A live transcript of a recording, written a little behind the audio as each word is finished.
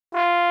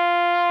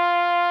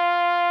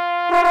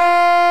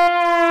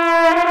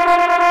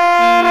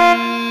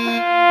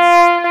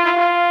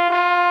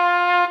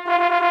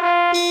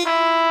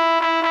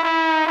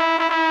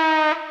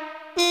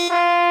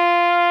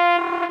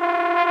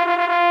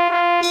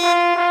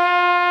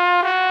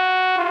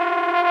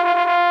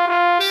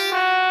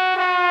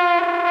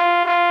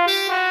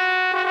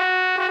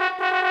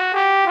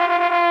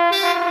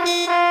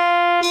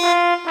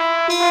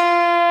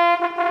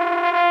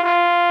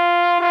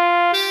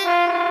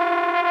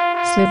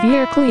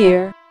Severe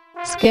clear.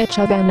 Sketch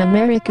of an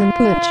American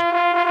putsch.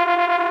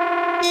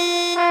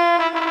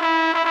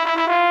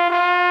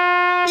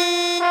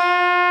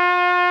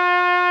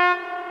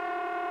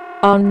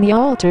 On the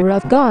altar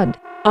of God,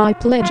 I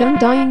pledge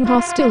undying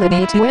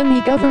hostility to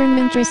any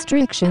government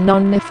restriction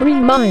on the free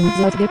minds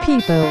of the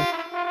people.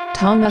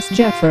 Thomas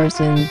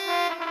Jefferson.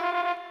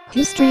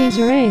 History is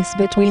a race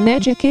between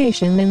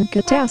education and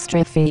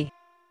catastrophe.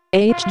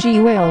 H.G.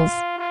 Wells.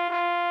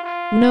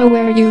 Know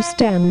where you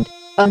stand,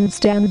 and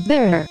stand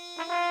there.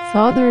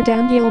 Father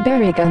Daniel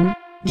Berrigan,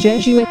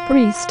 Jesuit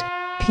priest,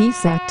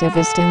 peace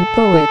activist and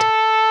poet.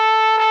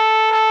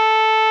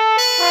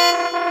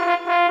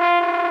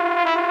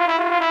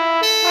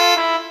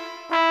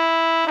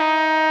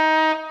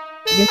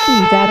 The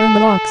key that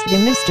unlocks the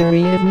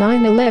mystery of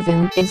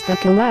 9/11 is the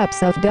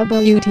collapse of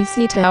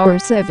WTC Tower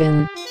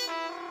 7.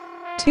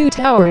 2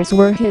 towers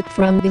were hit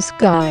from the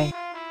sky.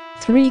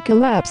 3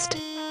 collapsed.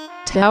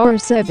 Tower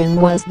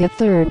 7 was the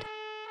third.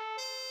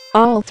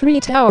 All 3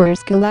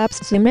 towers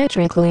collapsed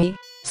symmetrically,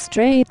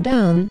 straight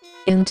down,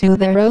 into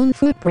their own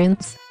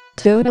footprints,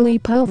 totally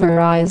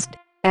pulverized,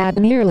 at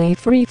nearly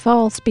free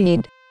fall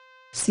speed.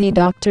 See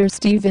Dr.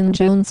 Stephen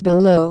Jones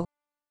below.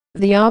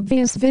 The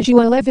obvious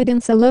visual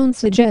evidence alone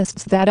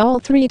suggests that all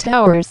 3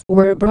 towers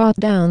were brought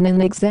down in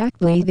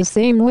exactly the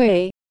same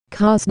way,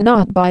 caused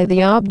not by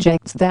the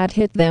objects that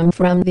hit them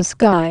from the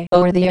sky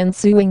or the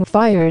ensuing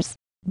fires,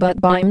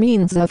 but by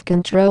means of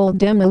controlled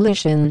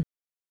demolition.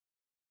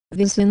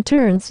 This in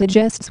turn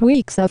suggests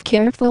weeks of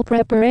careful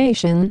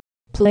preparation,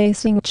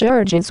 placing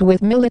charges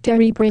with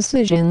military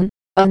precision,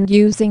 and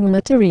using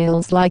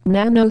materials like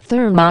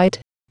nanothermite,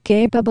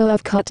 capable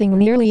of cutting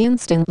nearly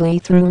instantly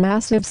through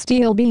massive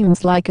steel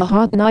beams like a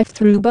hot knife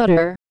through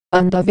butter,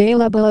 and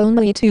available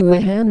only to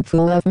a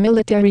handful of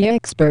military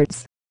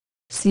experts.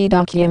 See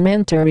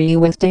documentary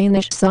with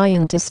Danish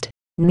scientist,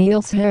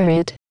 Niels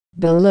Harrit,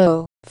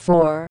 below.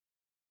 4.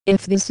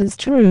 If this is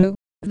true,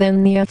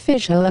 then the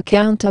official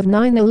account of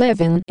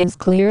 9/11 is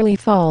clearly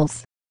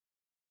false.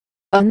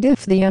 And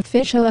if the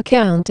official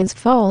account is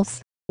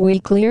false, we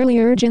clearly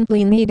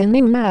urgently need a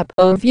new map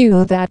or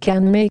view that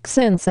can make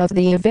sense of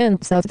the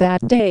events of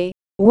that day,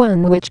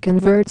 one which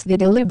converts the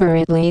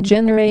deliberately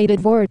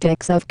generated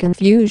vortex of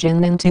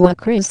confusion into a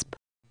crisp,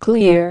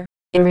 clear,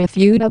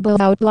 irrefutable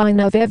outline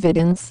of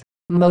evidence,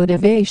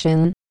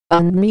 motivation,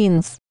 and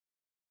means.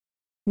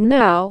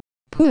 Now,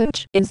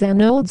 putsch is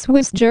an old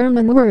Swiss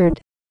German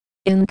word.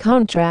 In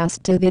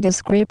contrast to the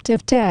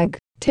descriptive tag,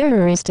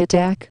 terrorist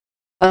attack,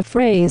 a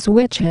phrase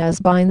which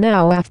has by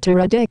now, after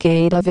a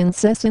decade of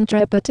incessant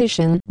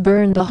repetition,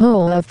 burned a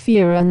hole of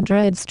fear and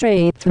dread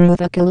straight through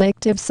the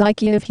collective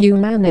psyche of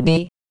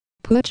humanity.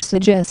 Putsch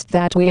suggests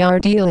that we are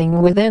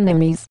dealing with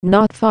enemies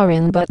not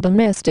foreign but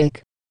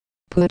domestic.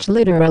 Putsch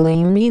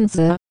literally means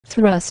a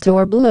thrust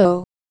or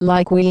blow,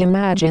 like we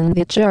imagine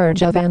the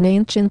charge of an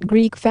ancient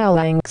Greek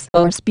phalanx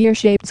or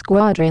spear-shaped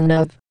squadron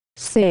of,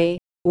 say,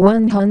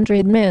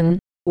 100 men,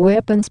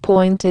 weapons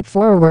pointed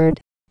forward,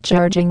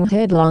 charging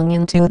headlong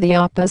into the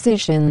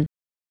opposition.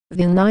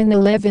 The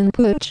 9/11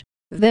 putsch,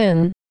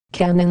 then,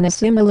 can in a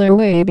similar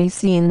way be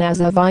seen as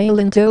a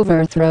violent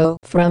overthrow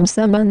from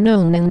some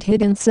unknown and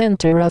hidden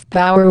center of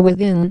power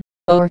within,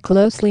 or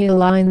closely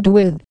aligned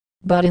with,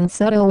 but in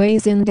subtle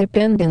ways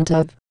independent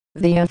of,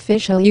 the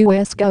official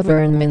U.S.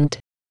 government.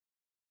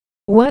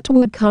 What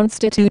would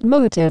constitute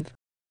motive?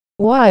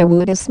 Why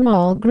would a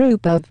small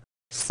group of,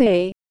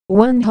 say,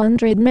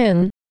 100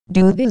 men,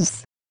 do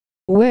this?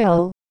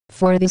 Well,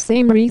 for the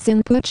same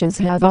reason putsches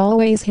have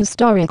always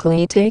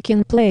historically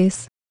taken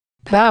place.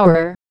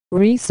 Power,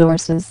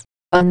 resources,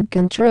 and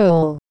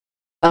control.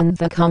 And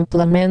the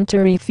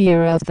complementary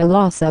fear of the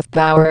loss of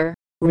power,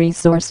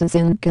 resources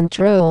and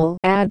control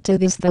add to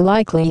this the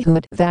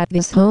likelihood that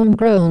this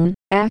homegrown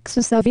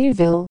axis of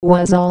evil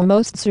was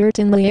almost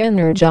certainly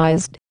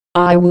energized,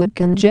 I would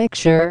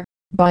conjecture,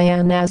 by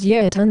an as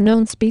yet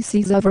unknown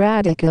species of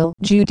radical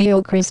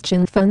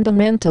Judeo-Christian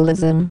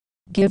fundamentalism,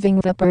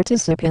 giving the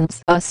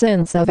participants a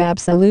sense of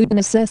absolute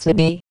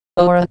necessity,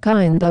 or a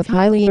kind of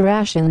highly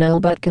irrational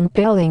but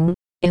compelling,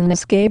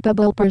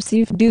 inescapable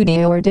perceived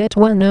duty or debt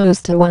one owes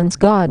to one's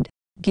God,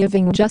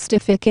 giving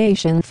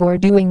justification for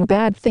doing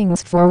bad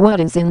things for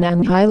what is in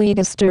an highly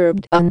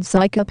disturbed and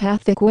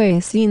psychopathic way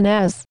seen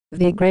as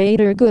the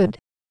greater good.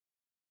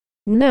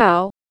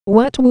 Now,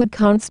 what would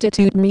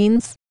constitute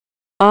means?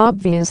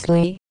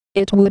 Obviously,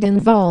 it would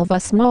involve a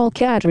small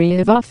cadre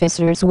of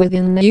officers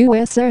within the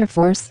U.S. Air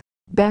Force,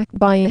 backed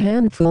by a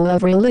handful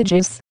of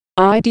religious,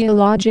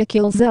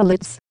 ideological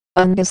zealots,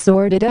 and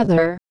assorted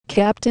other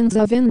captains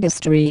of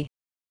industry.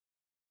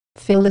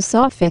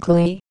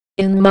 Philosophically,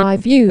 in my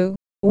view,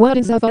 what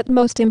is of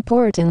utmost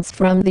importance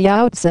from the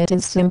outset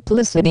is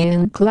simplicity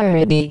and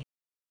clarity.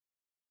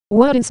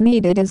 What is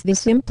needed is the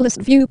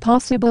simplest view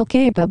possible,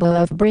 capable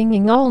of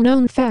bringing all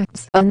known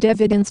facts and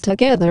evidence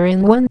together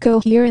in one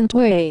coherent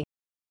way.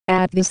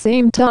 At the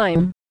same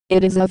time,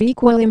 it is of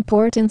equal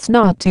importance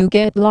not to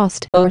get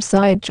lost or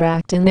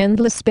sidetracked in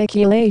endless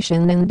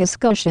speculation and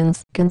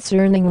discussions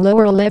concerning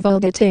lower-level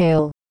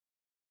detail.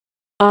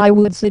 I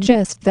would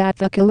suggest that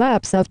the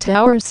collapse of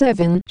Tower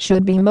 7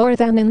 should be more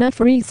than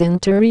enough reason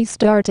to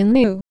restart a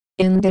new,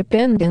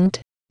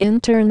 independent,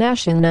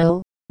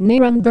 international,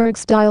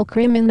 Nuremberg-style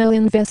criminal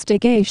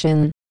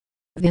investigation.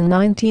 The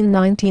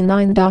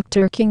 1999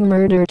 Dr. King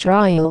murder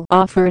trial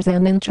offers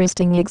an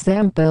interesting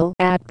example.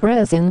 At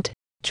present,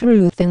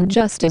 truth and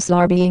justice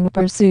are being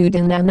pursued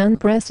in an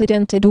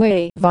unprecedented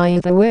way via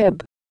the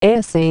web,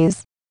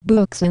 essays,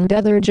 books and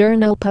other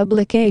journal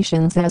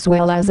publications, as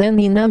well as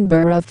any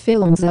number of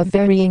films of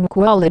varying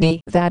quality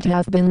that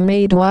have been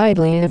made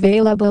widely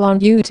available on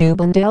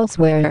YouTube and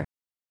elsewhere.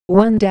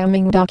 One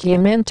damning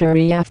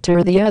documentary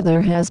after the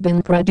other has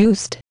been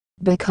produced,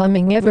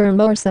 becoming ever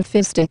more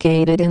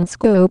sophisticated in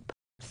scope,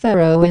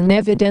 thorough in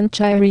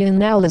evidentiary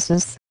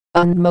analysis,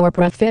 and more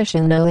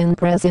professional in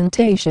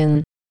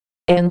presentation.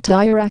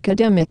 Entire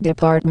academic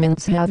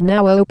departments have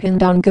now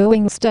opened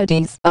ongoing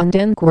studies and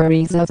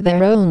inquiries of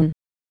their own.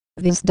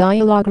 This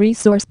dialogue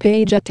resource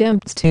page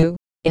attempts to,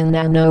 in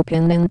an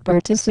open and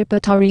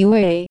participatory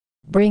way,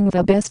 bring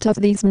the best of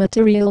these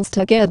materials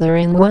together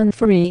in one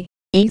free,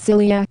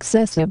 easily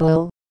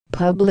accessible,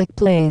 public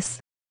place.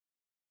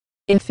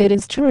 If it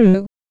is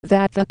true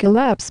that the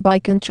collapse by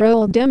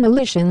controlled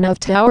demolition of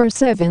Tower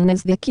 7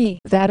 is the key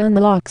that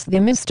unlocks the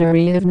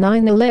mystery of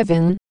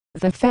 9/11,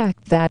 the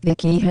fact that the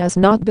key has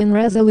not been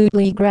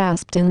resolutely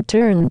grasped and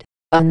turned,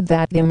 and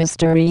that the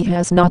mystery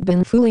has not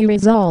been fully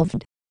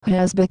resolved,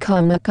 has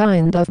become a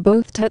kind of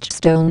both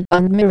touchstone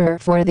and mirror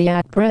for the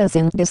at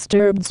present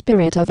disturbed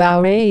spirit of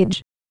our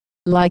age.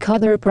 Like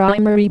other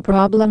primary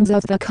problems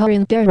of the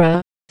current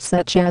era,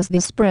 such as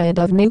the spread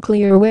of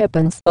nuclear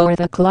weapons or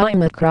the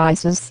climate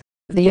crisis,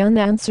 the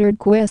unanswered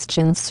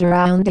questions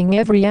surrounding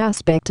every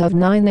aspect of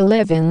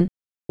 9/11,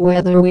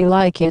 whether we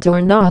like it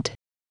or not,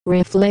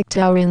 reflect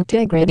our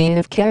integrity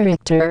of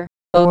character,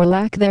 or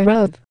lack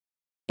thereof.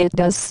 It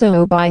does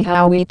so by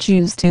how we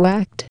choose to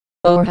act,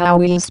 or how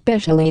we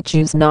especially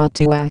choose not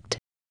to act.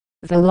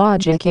 The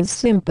logic is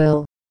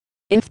simple.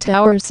 If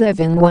Tower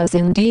 7 was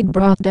indeed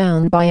brought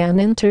down by an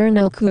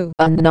internal coup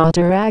and not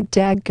a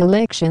ragtag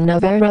collection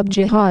of Arab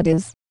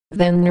jihadis,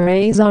 then the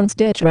raison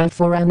d'etre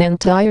for an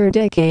entire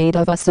decade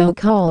of a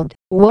so-called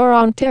war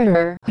on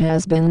terror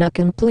has been a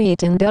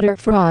complete and utter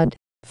fraud,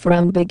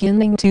 from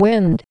beginning to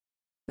end.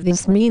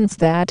 This means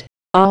that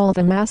all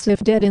the massive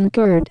debt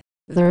incurred,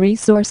 the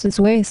resources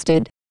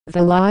wasted,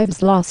 the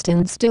lives lost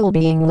and still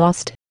being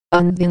lost,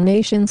 and the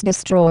nations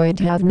destroyed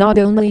have not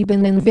only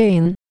been in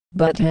vain,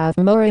 but have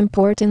more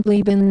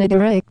importantly been the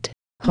direct,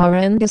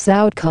 horrendous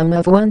outcome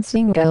of one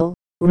single,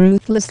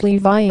 ruthlessly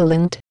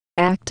violent,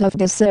 act of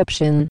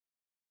deception.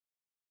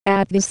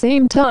 At the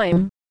same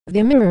time,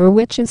 the mirror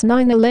which is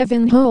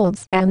 9/11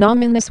 holds an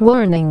ominous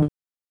warning.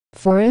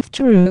 For if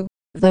true,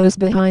 those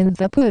behind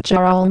the putsch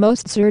are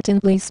almost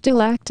certainly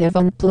still active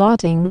and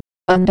plotting,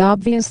 and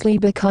obviously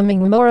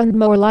becoming more and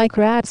more like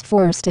rats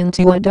forced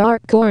into a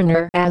dark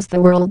corner as the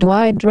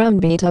worldwide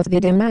drumbeat of the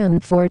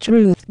demand for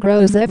truth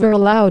grows ever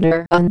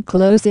louder and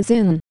closes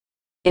in.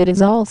 It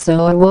is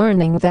also a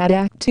warning that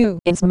Act 2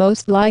 is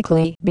most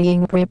likely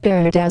being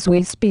prepared as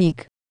we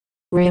speak.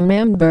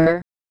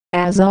 Remember,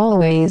 as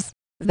always,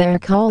 their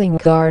calling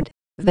card,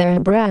 their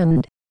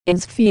brand,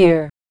 is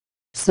fear.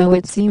 So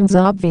it seems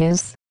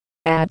obvious,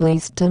 at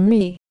least to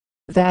me,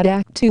 that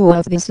Act 2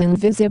 of this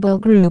invisible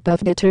group of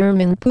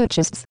determined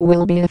putschists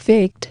will be a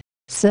faked,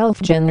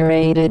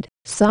 self-generated,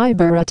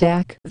 cyber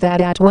attack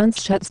that at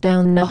once shuts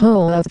down the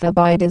whole of the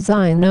by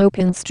design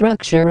open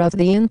structure of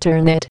the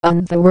Internet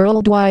and the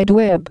World Wide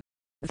Web.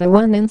 The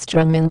one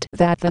instrument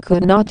that they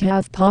could not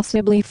have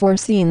possibly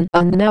foreseen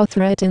and now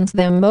threatens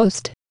them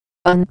most,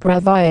 and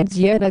provides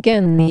yet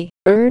again the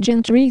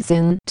urgent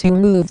reason to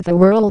move the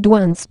world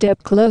one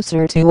step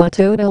closer to a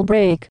total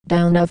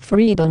breakdown of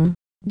freedom,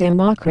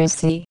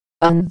 democracy,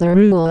 and the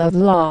rule of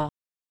law.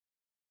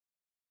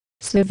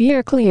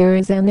 Severe clear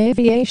is an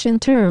aviation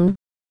term.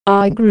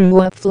 I grew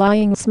up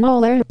flying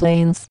small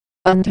airplanes,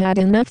 and had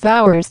enough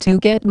hours to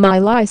get my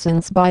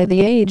license by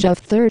the age of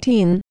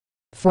 13,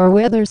 for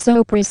weather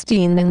so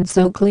pristine and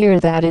so clear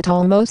that it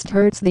almost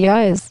hurts the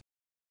eyes.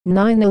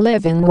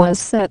 9/11 was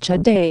such a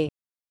day.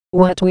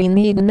 What we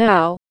need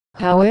now,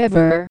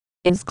 however,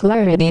 is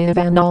clarity of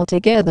an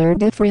altogether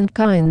different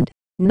kind,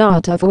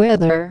 not of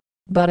weather,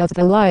 but of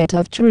the light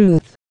of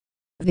truth.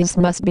 This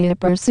must be a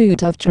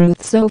pursuit of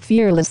truth so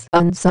fearless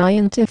and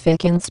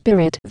scientific in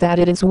spirit that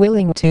it is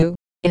willing to,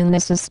 in a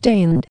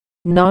sustained,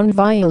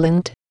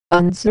 non-violent,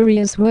 and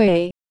serious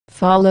way,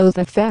 follow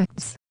the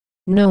facts,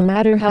 no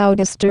matter how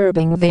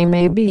disturbing they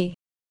may be,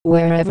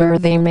 wherever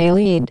they may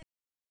lead.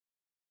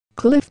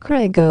 Cliff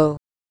Craigo.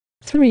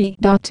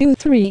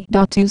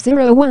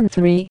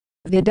 3.23.2013,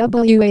 the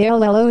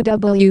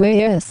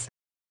WALLOWAS.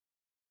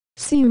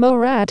 See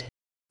more at